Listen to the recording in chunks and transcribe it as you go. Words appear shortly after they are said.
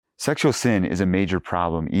Sexual sin is a major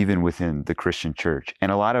problem even within the Christian church.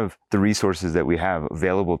 And a lot of the resources that we have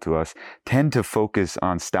available to us tend to focus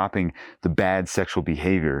on stopping the bad sexual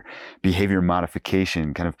behavior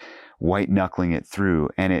modification, kind of white knuckling it through,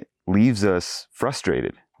 and it leaves us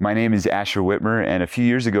frustrated. My name is Asher Whitmer, and a few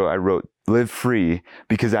years ago I wrote Live Free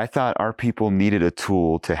because I thought our people needed a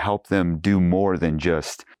tool to help them do more than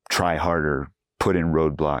just try harder, put in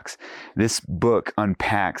roadblocks. This book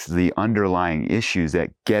unpacks the underlying issues that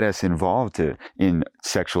get us involved in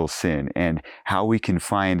sexual sin and how we can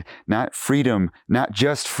find not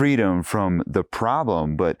just freedom from the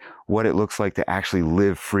problem, but what it looks like to actually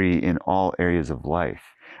live free in all areas of life.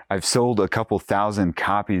 I've sold a couple thousand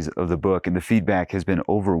copies of the book, and the feedback has been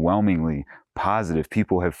overwhelmingly positive.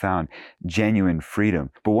 People have found genuine freedom.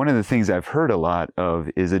 But one of the things I've heard a lot of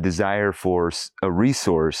is a desire for a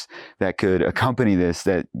resource that could accompany this,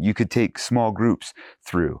 that you could take small groups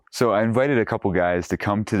through. So I invited a couple guys to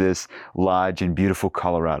come to this lodge in beautiful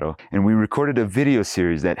Colorado, and we recorded a video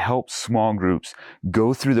series that helps small groups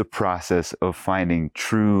go through the process of finding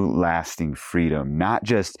true, lasting freedom, not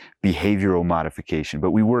just behavioral modification,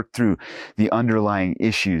 but we worked through the underlying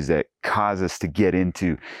issues that cause us to get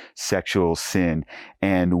into sexual sin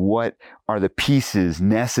and what are the pieces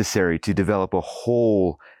necessary to develop a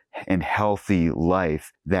whole and healthy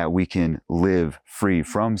life that we can live free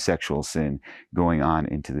from sexual sin going on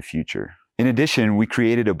into the future. In addition, we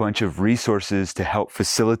created a bunch of resources to help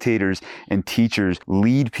facilitators and teachers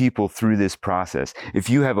lead people through this process. If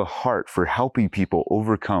you have a heart for helping people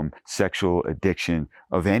overcome sexual addiction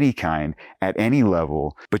of any kind at any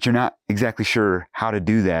level, but you're not exactly sure how to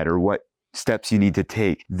do that or what steps you need to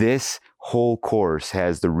take, this whole course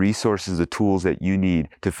has the resources, the tools that you need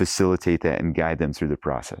to facilitate that and guide them through the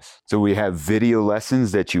process. So we have video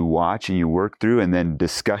lessons that you watch and you work through, and then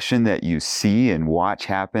discussion that you see and watch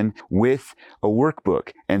happen with a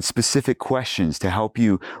workbook and specific questions to help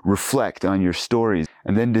you reflect on your stories,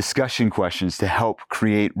 and then discussion questions to help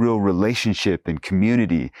create real relationship and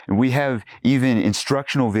community. And we have even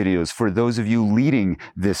instructional videos for those of you leading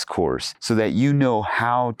this course so that you know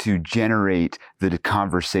how to generate the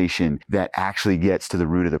conversation that actually gets to the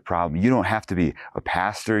root of the problem. You don't have to be a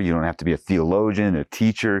pastor. You don't have to be a theologian, a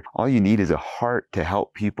teacher. All you need is a heart to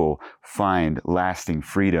help people find lasting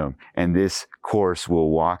freedom. And this course will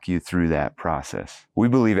walk you through that process. We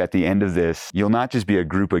believe at the end of this, you'll not just be a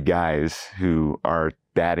group of guys who are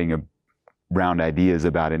batting around ideas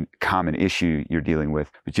about a common issue you're dealing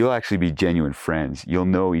with, but you'll actually be genuine friends. You'll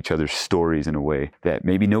know each other's stories in a way that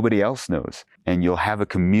maybe nobody else knows. And you'll have a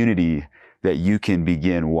community that you can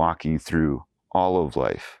begin walking through all of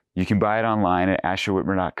life. You can buy it online at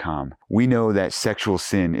asherwhitmer.com. We know that sexual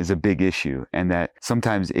sin is a big issue and that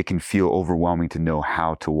sometimes it can feel overwhelming to know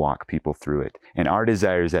how to walk people through it. And our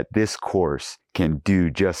desire is that this course can do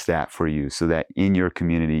just that for you so that in your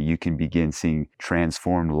community you can begin seeing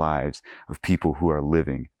transformed lives of people who are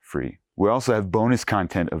living free. We also have bonus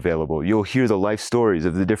content available. You'll hear the life stories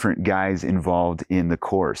of the different guys involved in the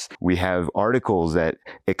course. We have articles that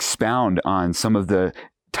expound on some of the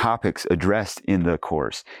topics addressed in the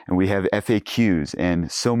course. And we have FAQs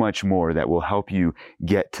and so much more that will help you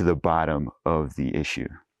get to the bottom of the issue.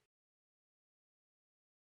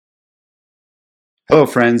 Hello,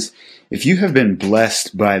 friends. If you have been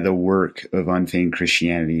blessed by the work of Unfeigned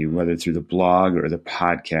Christianity, whether through the blog or the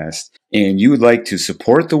podcast, and you would like to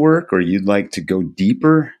support the work or you'd like to go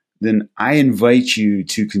deeper, then I invite you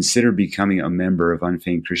to consider becoming a member of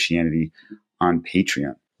Unfeigned Christianity on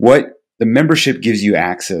Patreon. What the membership gives you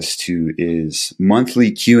access to is monthly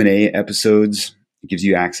Q&A episodes. It gives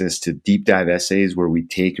you access to deep dive essays where we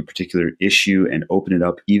take a particular issue and open it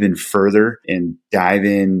up even further and dive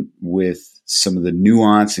in with some of the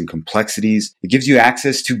nuance and complexities. It gives you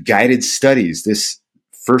access to guided studies. This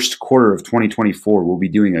first quarter of 2024, we'll be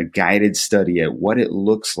doing a guided study at what it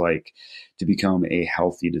looks like to become a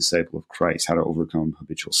healthy disciple of Christ, how to overcome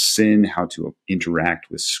habitual sin, how to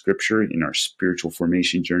interact with Scripture in our spiritual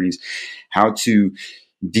formation journeys, how to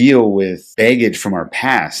deal with baggage from our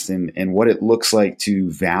past, and what it looks like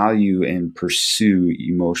to value and pursue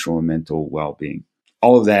emotional and mental well-being.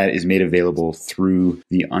 All of that is made available through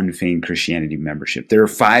the Unfeigned Christianity membership. There are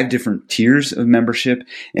 5 different tiers of membership,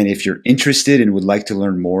 and if you're interested and would like to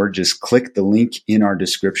learn more, just click the link in our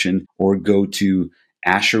description or go to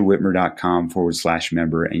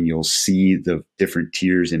asherwhitmer.com/member, and you'll see the different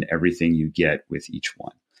tiers and everything you get with each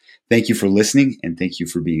one. Thank you for listening, and thank you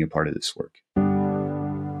for being a part of this work.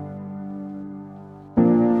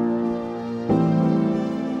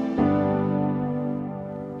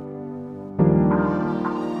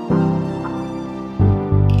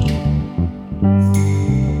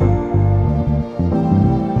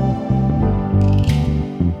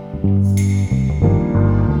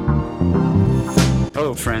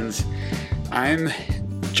 Hello, friends. I'm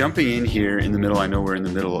jumping in here in the middle. I know we're in the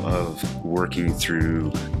middle of working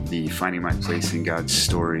through the Finding My Place in God's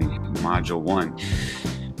Story, Module 1.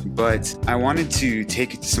 But I wanted to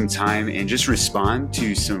take some time and just respond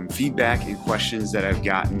to some feedback and questions that I've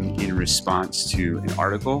gotten in response to an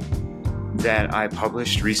article that I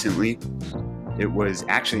published recently. It was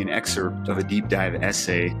actually an excerpt of a deep dive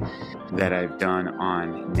essay that I've done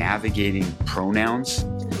on navigating pronouns,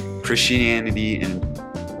 Christianity, and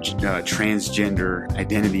transgender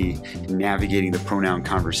identity, and navigating the pronoun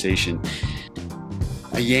conversation.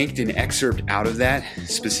 I yanked an excerpt out of that,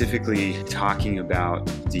 specifically talking about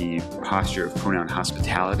the posture of pronoun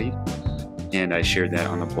hospitality, and I shared that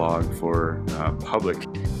on the blog for public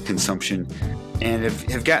consumption, and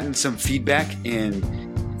have gotten some feedback, and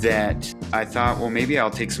that I thought, well, maybe I'll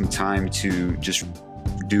take some time to just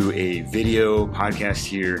do a video podcast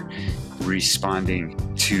here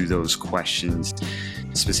responding to those questions.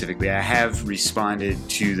 Specifically, I have responded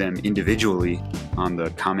to them individually on the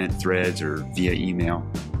comment threads or via email.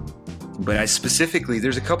 But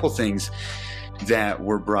there's a couple things that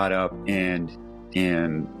were brought up and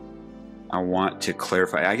I want to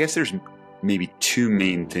clarify. I guess there's maybe two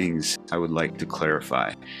main things I would like to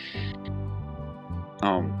clarify.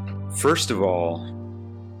 First of all,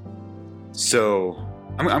 so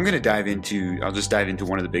I'm going to I'll just dive into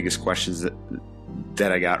one of the biggest questions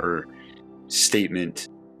that I got, or statement.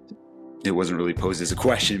 It wasn't really posed as a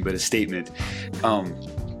question, but a statement.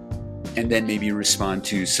 And then maybe respond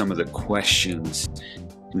to some of the questions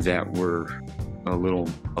that were a little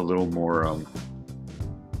more,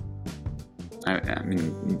 I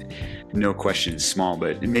mean, no question is small,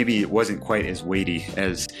 but maybe it wasn't quite as weighty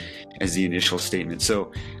as the initial statement.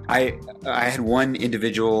 So I had one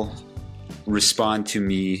individual respond to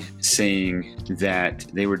me saying that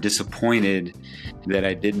they were disappointed that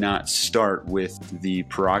I did not start with the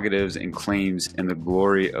prerogatives and claims and the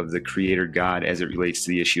glory of the Creator God as it relates to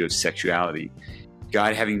the issue of sexuality.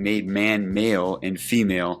 God having made man male and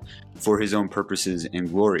female for his own purposes and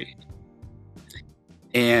glory.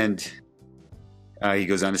 And he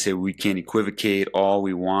goes on to say, we can equivocate all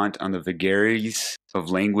we want on the vagaries of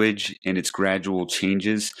language and its gradual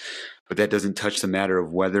changes, but that doesn't touch the matter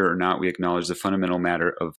of whether or not we acknowledge the fundamental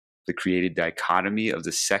matter of the created dichotomy of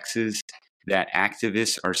the sexes that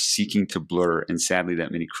activists are seeking to blur, and sadly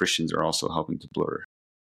that many Christians are also helping to blur.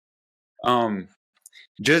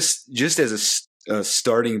 Just as a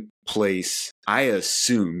starting place, I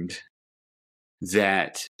assumed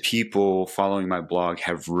that people following my blog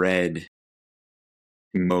have read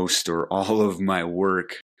most or all of my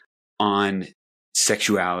work on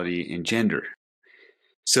sexuality and gender.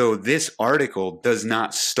 So this article does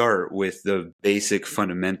not start with the basic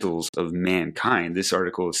fundamentals of mankind. This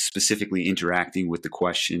article is specifically interacting with the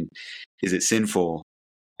question, is it sinful,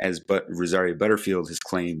 as Rosaria Butterfield has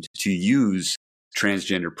claimed, to use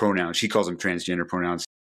transgender pronouns? She calls them transgender pronouns.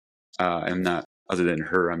 I'm not, other than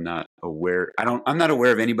her, I'm not aware. I'm not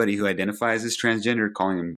aware of anybody who identifies as transgender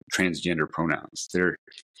calling them transgender pronouns. They're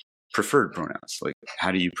preferred pronouns. Like,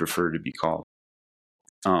 how do you prefer to be called?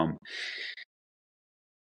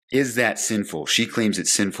 Is that sinful? She claims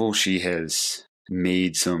it's sinful. She has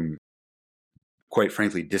made some, quite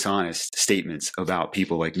frankly, dishonest statements about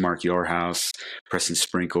people like Mark Yarhouse, Preston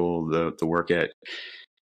Sprinkle, the work at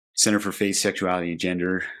Center for Faith, Sexuality, and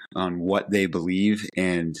Gender, on what they believe,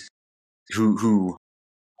 and who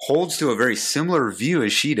holds to a very similar view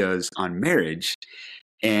as she does on marriage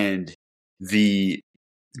and the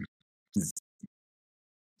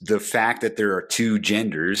fact that there are two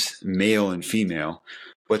genders, male and female,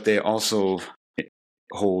 but they also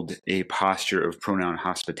hold a posture of pronoun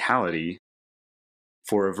hospitality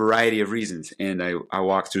for a variety of reasons. And I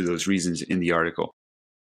walk through those reasons in the article.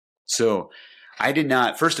 So I did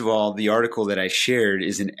not, first of all, the article that I shared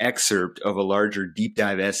is an excerpt of a larger deep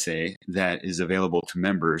dive essay that is available to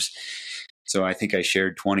members. So I think I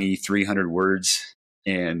shared 2,300 words,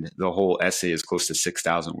 and the whole essay is close to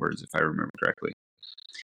 6,000 words, if I remember correctly.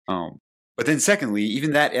 But then secondly,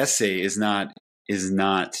 even that essay is not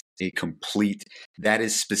a complete, that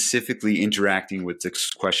is specifically interacting with the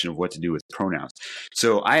question of what to do with pronouns.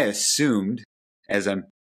 So I assumed, as I'm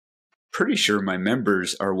pretty sure my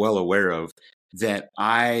members are well aware of, that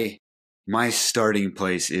my starting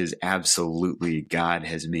place is absolutely God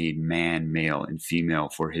has made man male and female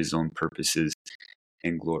for his own purposes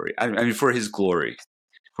and glory. I mean, for his glory,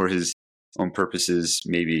 for his own purposes,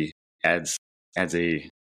 maybe adds a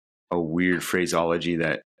weird phraseology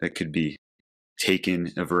that could be taken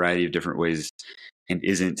a variety of different ways and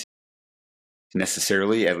isn't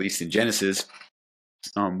necessarily, at least in Genesis.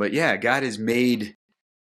 But yeah, God has made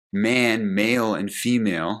man, male and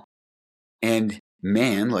female, and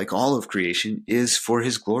man, like all of creation, is for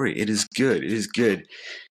his glory. It is good. It is good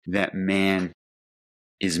that man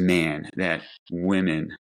is man, that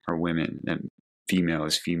women are women, that female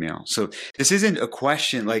is female. So this isn't a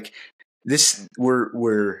question like this.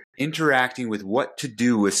 We're interacting with what to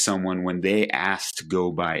do with someone when they ask to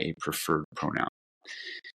go by a preferred pronoun.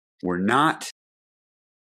 We're not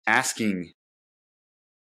asking,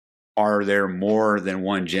 are there more than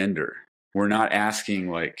one gender? We're not asking,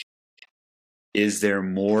 like, is there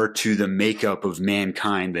more to the makeup of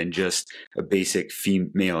mankind than just a basic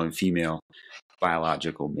male and female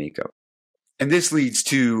biological makeup? And this leads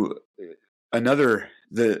to another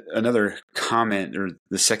comment, or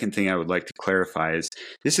the second thing I would like to clarify is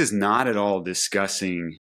this is not at all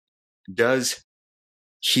discussing, does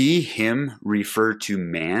he, him refer to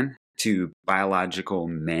man, to biological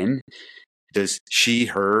men? Does she,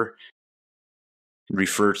 her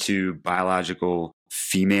refer to biological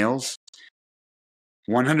females?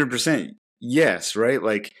 100% yes, right?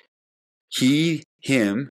 Like he,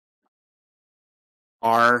 him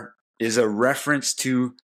is a reference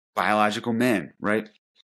to biological men, right?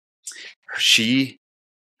 She,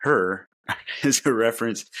 her is a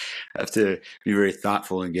reference. I have to be very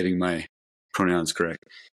thoughtful in getting my pronouns correct.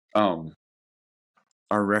 Our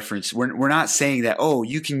reference, we're not saying that, oh,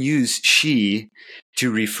 you can use she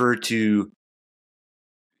to refer to,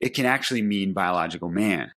 it can actually mean biological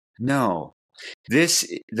man. No.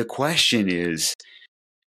 The question is,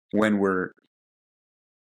 when we're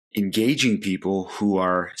engaging people who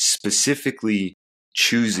are specifically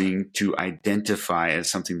choosing to identify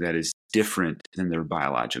as something that is different than their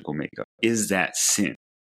biological makeup, is that sin?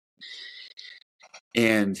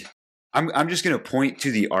 And I'm just going to point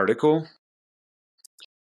to the article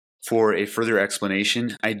for a further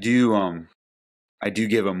explanation. I do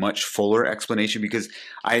give a much fuller explanation because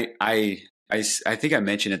I think I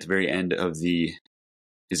mentioned at the very end of the,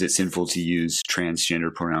 is it sinful to use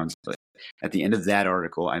transgender pronouns? But at the end of that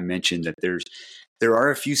article, I mentioned that there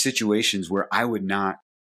are a few situations where I would not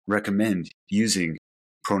recommend using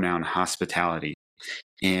pronoun hospitality.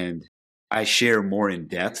 And I share more in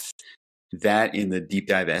depth that in the deep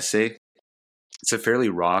dive essay. It's a fairly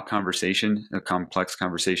raw conversation, a complex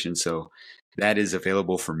conversation. So that is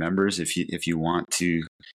available for members if you want to.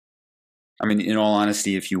 I mean, in all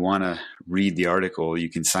honesty, if you want to read the article, you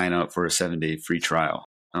can sign up for a 7-day free trial.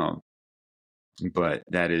 But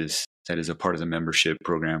that is a part of the membership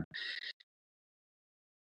program.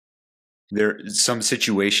 There are some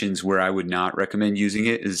situations where I would not recommend using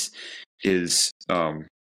it is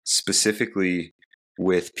specifically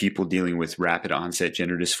with people dealing with rapid onset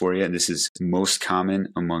gender dysphoria, and this is most common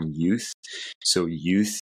among youth. So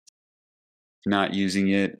youth not using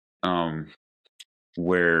it,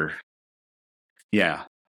 where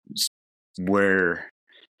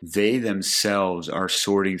they themselves are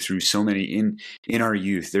sorting through so many in our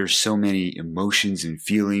youth. There's so many emotions and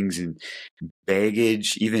feelings and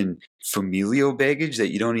baggage, even familial baggage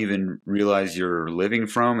that you don't even realize you're living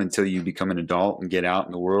from until you become an adult and get out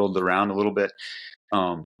in the world around a little bit.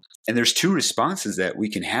 And there's two responses that we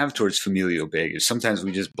can have towards familial baggage. Sometimes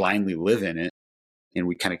we just blindly live in it and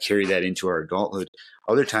we kind of carry that into our adulthood.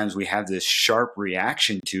 Other times we have this sharp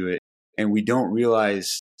reaction to it and we don't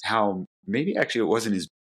realize how maybe actually it wasn't as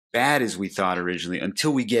bad as we thought originally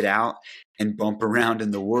until we get out and bump around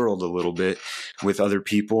in the world a little bit with other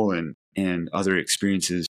people and other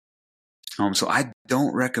experiences. So I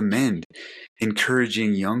don't recommend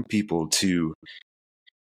encouraging young people to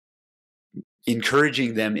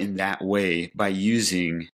encouraging them in that way by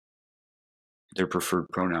using their preferred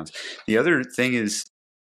pronouns. The other thing is,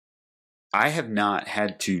 I have not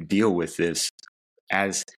had to deal with this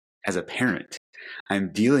as a parent.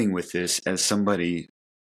 I'm dealing with this as somebody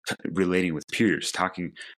relating with peers,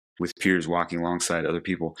 talking with peers, walking alongside other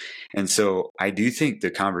people. And so I do think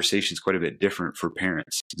the conversation is quite a bit different for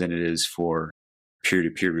parents than it is for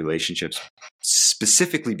peer-to-peer relationships,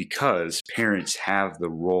 specifically because parents have the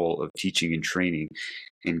role of teaching and training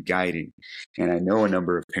and guiding. And I know a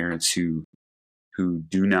number of parents who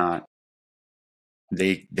do not,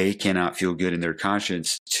 they cannot feel good in their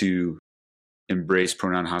conscience to embrace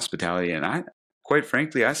pronoun hospitality. And I, quite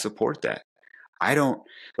frankly, I support that. I don't,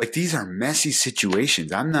 like, these are messy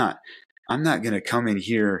situations. I'm not going to come in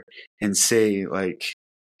here and say, like,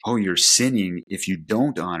 oh, you're sinning if you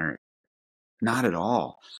don't honor it. Not at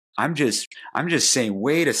all. I'm just saying,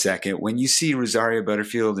 wait a second. When you see Rosaria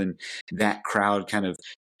Butterfield and that crowd kind of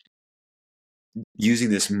using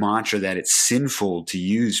this mantra that it's sinful to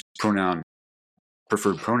use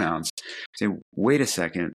preferred pronouns, say, wait a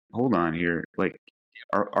second, hold on here. Like,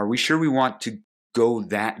 are we sure we want to go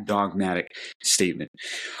that dogmatic statement.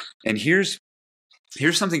 And here's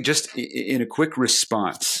something just in a quick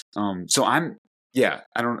response. So I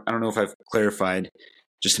don't know if I've clarified.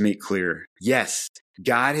 Just to make clear, yes,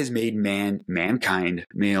 God has made mankind,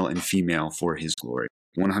 male and female, for his glory.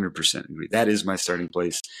 100% agree. That is my starting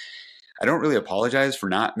place. I don't really apologize for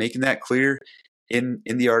not making that clear in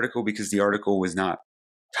the article, because the article was not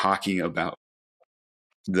talking about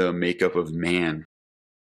the makeup of man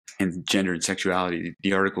and gender and sexuality.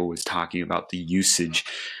 The article was talking about the usage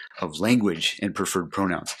of language and preferred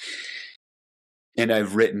pronouns. And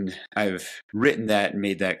I've written that and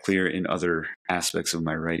made that clear in other aspects of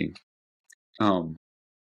my writing. And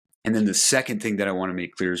then the second thing that I want to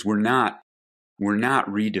make clear is we're not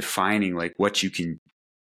redefining like what you can,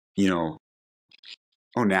 now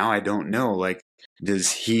I don't know. Like,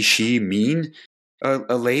 does he, she mean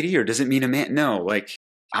a lady, or does it mean a man? No, like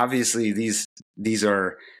obviously these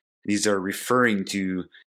are referring to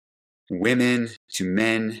women, to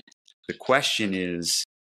men. The question is,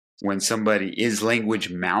 when somebody is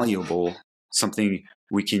language malleable, something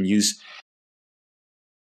we can use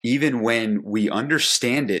even when we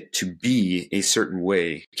understand it to be a certain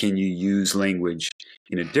way, can you use language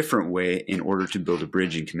in a different way in order to build a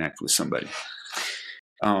bridge and connect with somebody?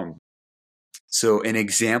 So an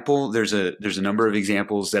example, there's a number of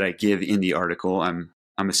examples that I give in the article. I'm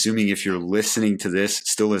assuming if you're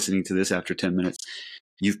still listening to this after 10 minutes,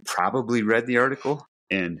 you've probably read the article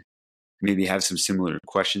and maybe have some similar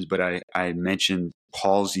questions, but I mentioned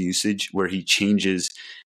Paul's usage where he changes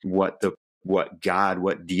what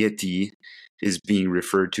deity is being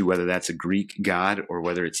referred to, whether that's a Greek god or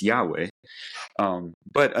whether it's Yahweh.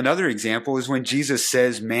 But another example is when Jesus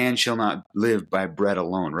says, man shall not live by bread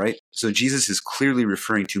alone, right? So Jesus is clearly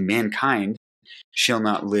referring to mankind shall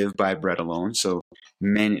not live by bread alone, so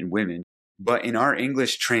men and women. But in our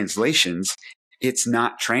English translations, it's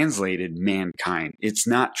not translated mankind. It's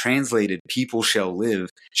not translated people shall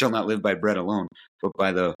not live by bread alone, but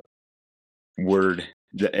by the word,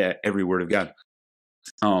 every word of God.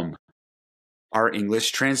 Our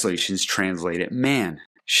English translations translate it, man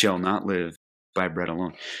shall not live by bread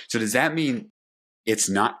alone. So does that mean it's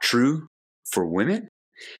not true for women?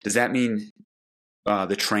 Does that mean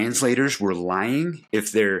the translators were lying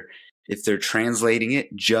if they're translating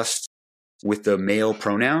it just with the male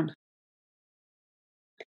pronoun?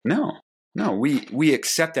 No, we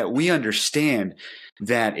accept that. We understand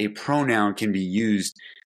that a pronoun can be used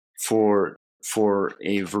for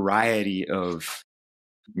a variety of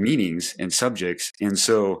meanings and subjects. And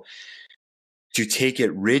so to take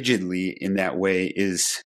it rigidly in that way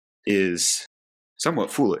is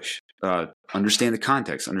somewhat foolish. Understand the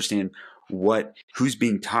context, understand who's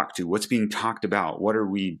being talked to, what's being talked about, what are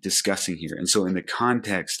we discussing here? And so in the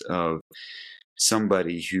context of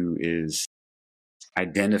somebody who is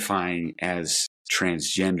identifying as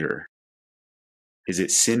transgender, is it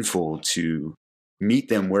sinful to meet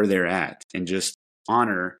them where they're at and just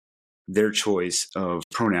honor their choice of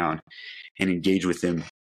pronoun and engage with them,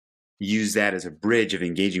 use that as a bridge of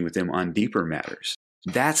engaging with them on deeper matters?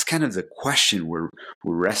 That's kind of the question we're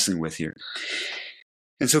wrestling with here.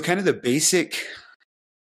 And so kind of the basic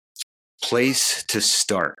place to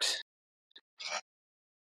start,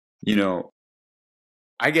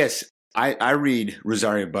 I guess I read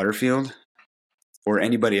Rosaria Butterfield, or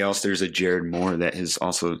anybody else. There's a Jared Moore that has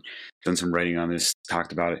also done some writing on this,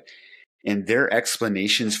 talked about it. And their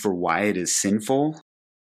explanations for why it is sinful,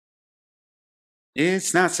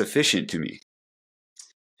 it's not sufficient to me.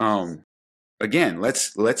 Again,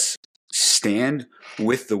 let's stand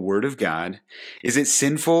with the Word of God. Is it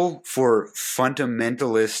sinful for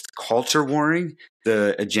fundamentalist culture warring,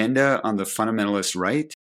 the agenda on the fundamentalist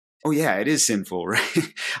right? Oh yeah, it is sinful,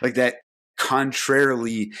 right? Like that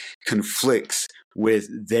contrarily conflicts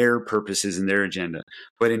with their purposes and their agenda.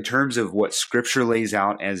 But in terms of what Scripture lays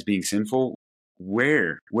out as being sinful,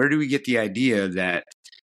 where do we get the idea that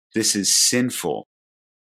this is sinful?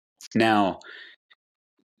 Now,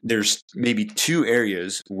 there's maybe two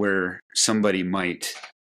areas where somebody might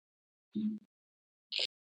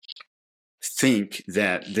think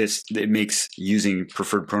that it makes using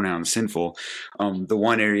preferred pronouns sinful. The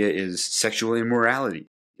one area is sexual immorality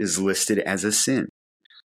is listed as a sin.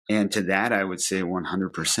 And to that, I would say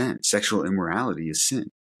 100%. Sexual immorality is sin.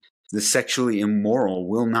 The sexually immoral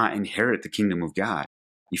will not inherit the kingdom of God.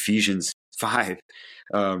 Ephesians 5.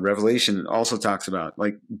 Revelation also talks about,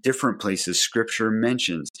 like, different places Scripture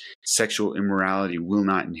mentions sexual immorality will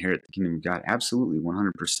not inherit the kingdom of God. Absolutely,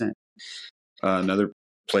 100%. Another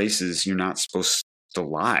place is you're not supposed to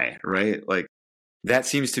lie, right? Like, that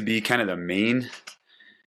seems to be kind of the main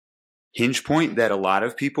hinge point that a lot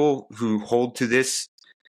of people who hold to this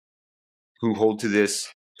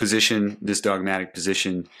position, this dogmatic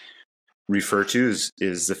position, refer to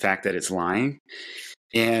is the fact that it's lying.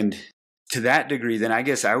 And to that degree, then I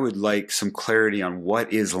guess I would like some clarity on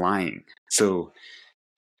what is lying. So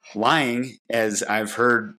lying, as I've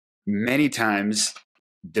heard many times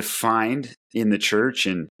defined in the church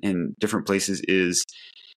and in different places, is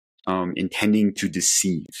intending to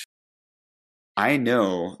deceive. I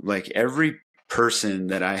know, like, every person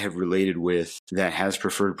that I have related with that has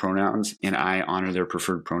preferred pronouns, and I honor their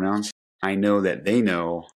preferred pronouns, I know that they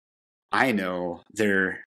know, I know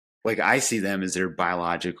they're, like, I see them as their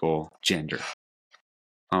biological gender.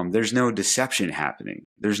 There's no deception happening.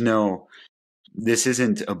 This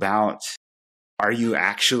isn't about, are you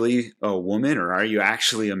actually a woman or are you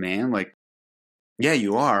actually a man? Like, yeah,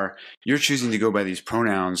 you are. You're choosing to go by these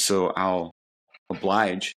pronouns, so I'll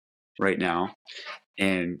oblige right now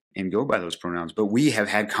and go by those pronouns. But we have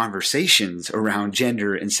had conversations around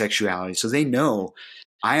gender and sexuality, so they know,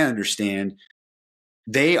 I understand,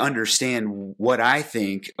 they understand what I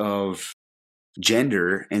think of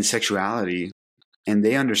gender and sexuality, and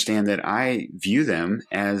they understand that I view them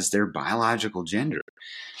as their biological gender.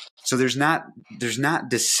 So there's not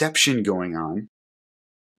deception going on,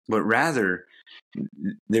 but rather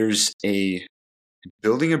there's a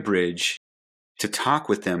building a bridge to talk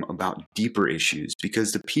with them about deeper issues,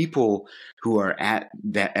 because the people who are at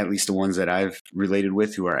that, at least the ones that I've related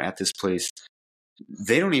with who are at this place,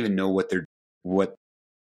 they don't even know what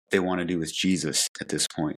they want to do with Jesus at this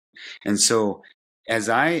point. And so as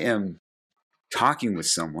I am talking with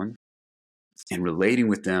someone and relating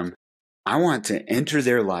with them, I want to enter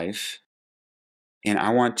their life and I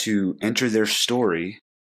want to enter their story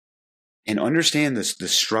and understand the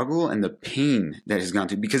struggle and the pain that has gone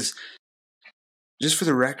through. Because, just for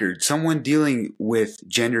the record, someone dealing with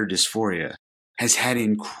gender dysphoria has had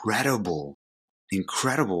incredible,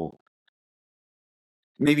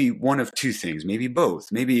 maybe one of two things, maybe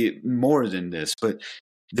both, maybe more than this, but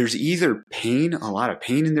there's either pain, a lot of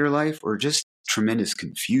pain in their life, or just tremendous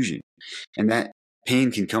confusion. And that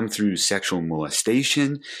pain can come through sexual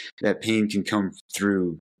molestation. That pain can come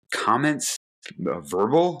through comments,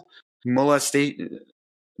 verbal molestation,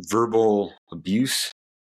 verbal abuse.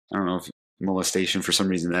 I don't know if molestation, for some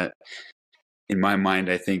reason, that in my mind,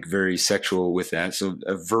 I think very sexual with that. So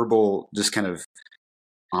a verbal, just kind of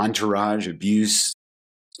entourage abuse,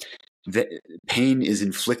 that pain is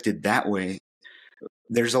inflicted that way.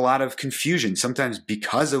 There's a lot of confusion, sometimes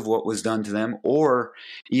because of what was done to them, or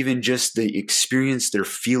even just the experience they're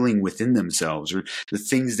feeling within themselves, or the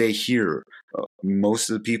things they hear. Most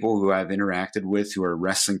of the people who I've interacted with who are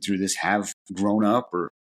wrestling through this have grown up or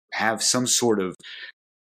have some sort of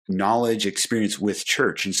knowledge, experience with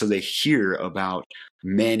church. And so they hear about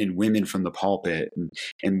men and women from the pulpit.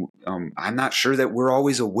 And I'm not sure that we're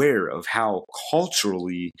always aware of how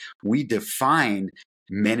culturally we define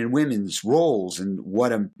men and women's roles and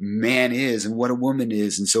what a man is and what a woman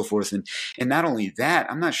is and so forth. And not only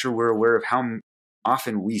that, I'm not sure we're aware of how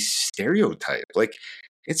often we stereotype. Like,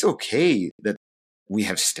 it's okay that we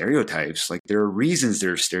have stereotypes. Like, there are reasons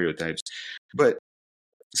there are stereotypes, but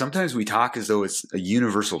sometimes we talk as though it's a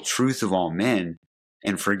universal truth of all men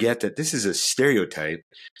and forget that this is a stereotype.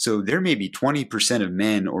 So there may be 20% of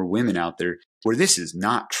men or women out there where this is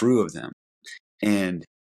not true of them. And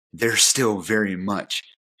they're still very much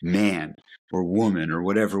man or woman or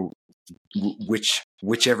whatever,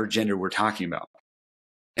 whichever gender we're talking about.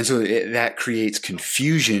 And so that creates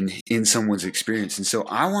confusion in someone's experience. And so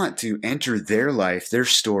I want to enter their life, their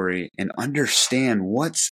story, and understand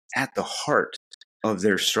what's at the heart of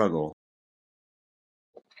their struggle.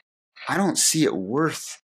 I don't see it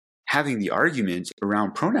worth having the argument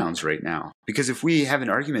around pronouns right now, because if we have an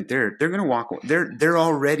argument there, they're going to walk. They're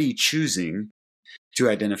already choosing to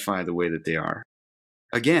identify the way that they are.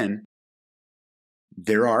 Again,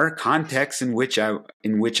 there are contexts in which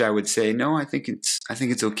I would say, no, I think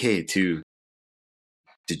it's okay to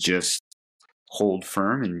just hold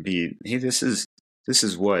firm and be, hey, this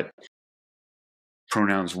is what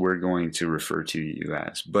pronouns we're going to refer to you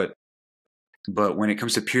as. But when it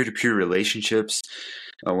comes to peer-to-peer relationships,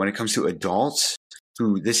 when it comes to adults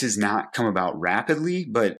who this has not come about rapidly,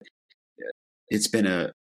 but it's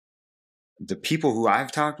been the people who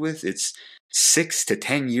I've talked with, it's 6 to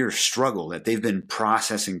 10 year struggle that they've been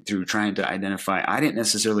processing through, trying to identify. I didn't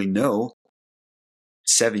necessarily know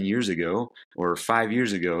 7 years ago or 5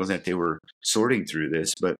 years ago that they were sorting through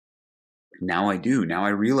this, but now I do. Now I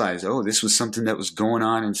realize, oh, this was something that was going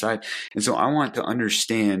on inside. And so I want to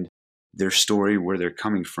understand their story, where they're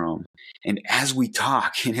coming from. And as we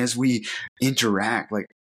talk and as we interact, like,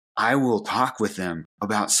 I will talk with them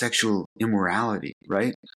about sexual immorality,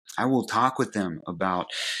 right? I will talk with them about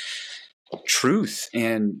truth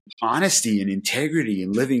and honesty and integrity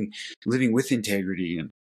and living with integrity. And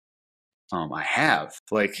I have,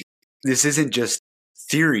 like, this isn't just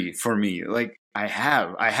theory for me. Like, I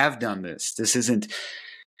have done this. This isn't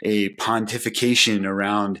a pontification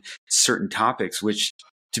around certain topics, which,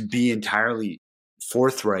 to be entirely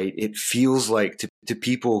forthright, it feels like to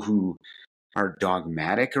people who are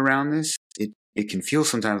dogmatic around this, it can feel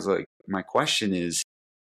sometimes like, my question is,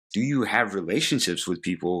 do you have relationships with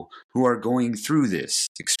people who are going through this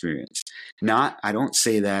experience? I don't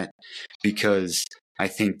say that because I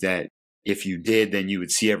think that if you did, then you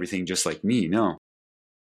would see everything just like me. No.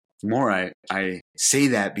 More, I say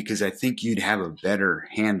that because I think you'd have a better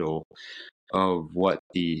handle of what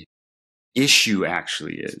the issue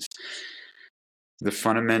actually is. The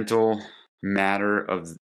fundamental matter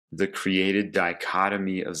of the created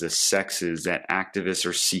dichotomy of the sexes that activists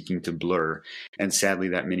are seeking to blur, and sadly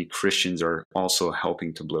that many Christians are also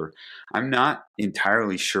helping to blur. I'm not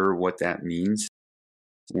entirely sure what that means,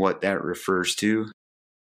 what that refers to,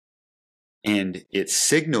 and it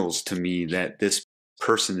signals to me that this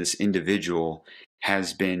person, this individual,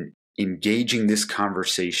 has been engaging this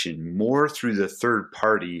conversation more through the third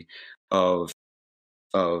party of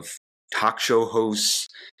talk show hosts,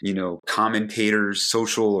 commentators,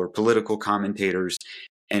 social or political commentators,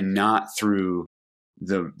 and not through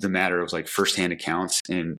the matter of like firsthand accounts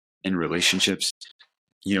and relationships.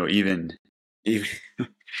 Even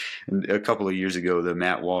a couple of years ago, the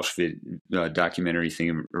Matt Walsh documentary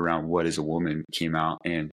thing around What is a Woman came out,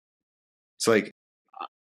 and it's like,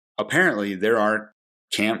 apparently there are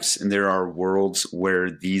camps and there are worlds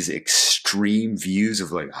where these extreme views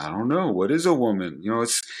of like, I don't know, what is a woman?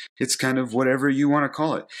 It's kind of whatever you want to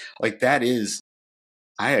call it. Like, that is,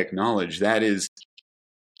 I acknowledge that is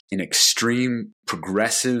an extreme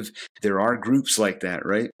progressive. There are groups like that,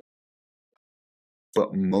 right?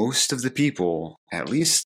 But most of the people, at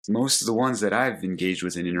least most of the ones that I've engaged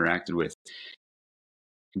with and interacted with,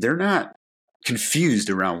 they're not confused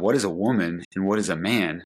around what is a woman and what is a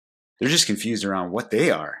man. They're just confused around what they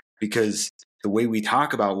are, because the way we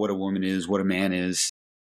talk about what a woman is, what a man is,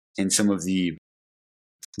 and some of the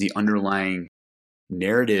underlying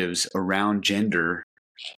narratives around gender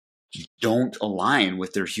don't align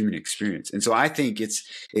with their human experience. And so I think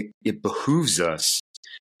it behooves us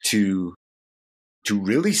to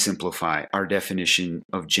really simplify our definition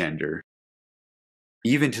of gender,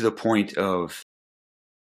 even to the point of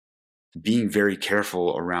being very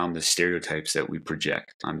careful around the stereotypes that we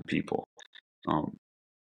project on people.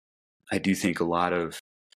 I do think a lot of,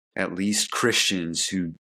 at least Christians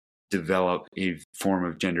who develop a form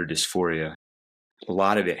of gender dysphoria, a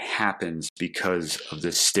lot of it happens because of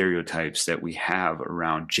the stereotypes that we have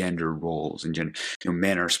around gender roles and gender.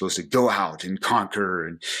 Men are supposed to go out and conquer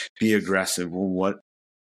and be aggressive. Well,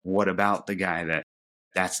 what about the guy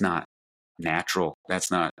that's not natural?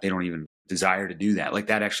 They don't even desire to do that. Like,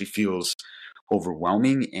 that actually feels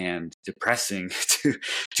overwhelming and depressing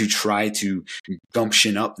to try to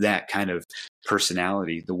gumption up that kind of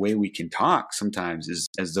personality. The way we can talk sometimes is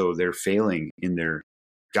as though they're failing in their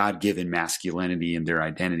God-given masculinity and their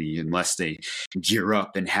identity unless they gear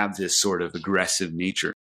up and have this sort of aggressive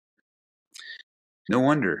nature. No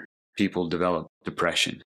wonder people develop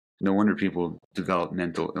depression. No wonder people develop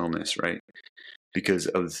mental illness, right? Because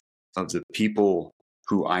of the people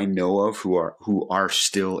who I know of who are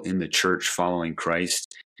still in the church following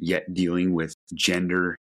Christ, yet dealing with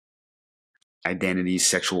gender identity,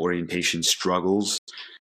 sexual orientation struggles.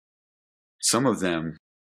 Some of them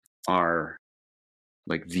are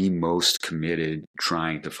like the most committed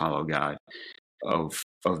trying to follow God of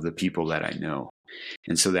the people that I know.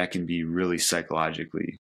 And so that can be really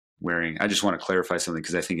psychologically wearing. I just want to clarify something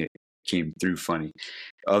because I think it came through funny.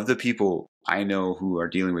 Of the people I know who are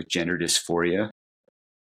dealing with gender dysphoria,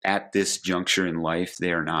 at this juncture in life,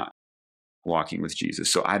 they are not walking with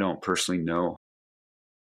Jesus. So I don't personally know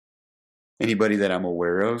anybody that I'm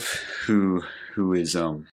aware of who is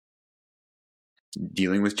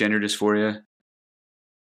dealing with gender dysphoria,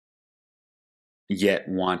 yet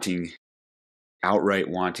outright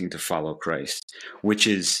wanting to follow Christ, which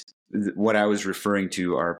is what I was referring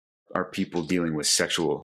to are people dealing with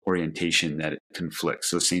sexual orientation that conflicts.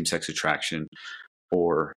 So same-sex attraction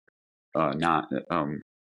or not.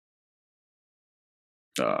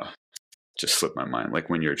 Just slipped my mind. Like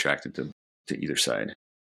when you're attracted to either side,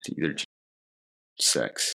 to either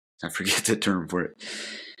sex. I forget the term for it.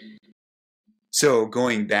 So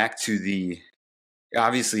going back to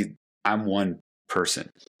obviously I'm one person.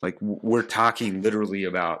 Like we're talking literally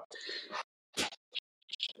about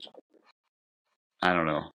I don't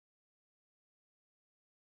know,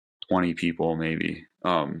 20 people maybe.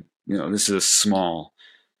 This is a small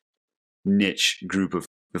niche group of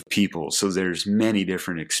people. So there's many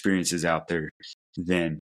different experiences out there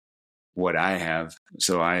than what I have.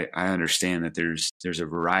 So I understand that there's a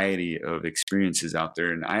variety of experiences out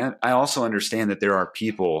there. And I also understand that there are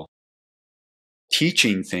people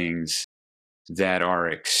teaching things that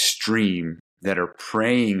are extreme, that are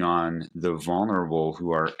preying on the vulnerable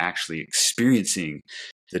who are actually experiencing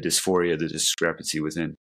the dysphoria, the discrepancy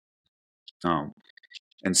within.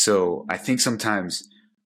 And so I think sometimes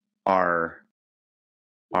our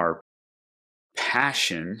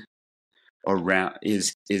passion around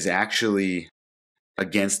is actually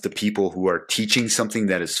against the people who are teaching something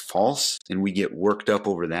that is false, and we get worked up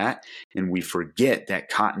over that, and we forget that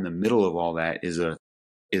caught in the middle of all that is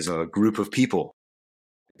a group of people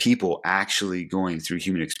actually going through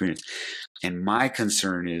human experience. And my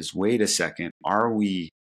concern is, wait a second, are we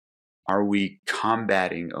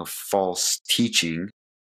combating a false teaching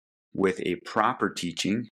with a proper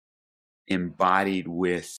teaching embodied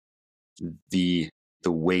with the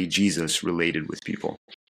way Jesus related with people,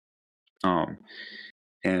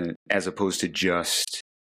 and as opposed to just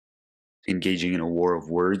engaging in a war of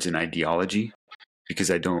words and ideology? Because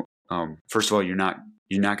I don't. First of all, you're not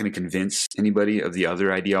going to convince anybody of the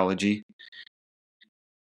other ideology.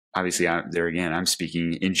 Obviously, I'm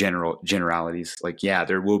speaking in generalities. Like, yeah,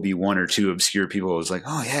 there will be one or two obscure people who's like,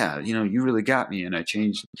 oh yeah, you really got me, and I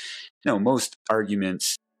changed. Most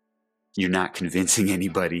arguments, you're not convincing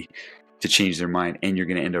anybody to change their mind, and you're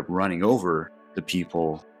going to end up running over the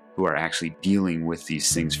people who are actually dealing with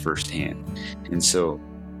these things firsthand. And so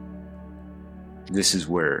this is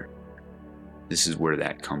where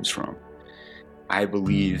that comes from. I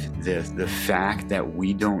believe that the fact that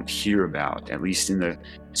we don't hear about, at least in the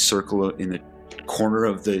corner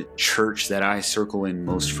of the church that I circle in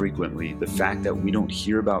most frequently, the fact that we don't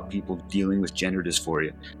hear about people dealing with gender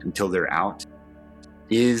dysphoria until they're out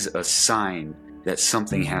is a sign that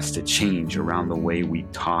something has to change around the way we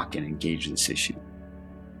talk and engage this issue.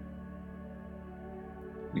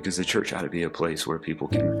 Because the church ought to be a place where people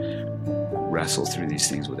can wrestle through these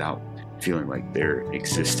things without feeling like their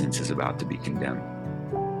existence is about to be condemned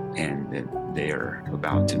and that they are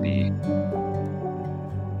about to be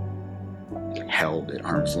held at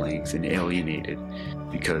arm's length and alienated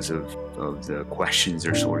because of the questions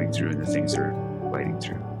they're sorting through and the things they're fighting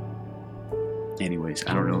through. Anyways,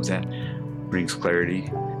 I don't know if that brings clarity,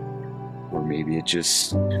 or maybe it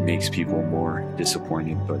just makes people more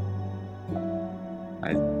disappointed, but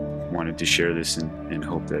I wanted to share this and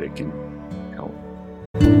hope that it can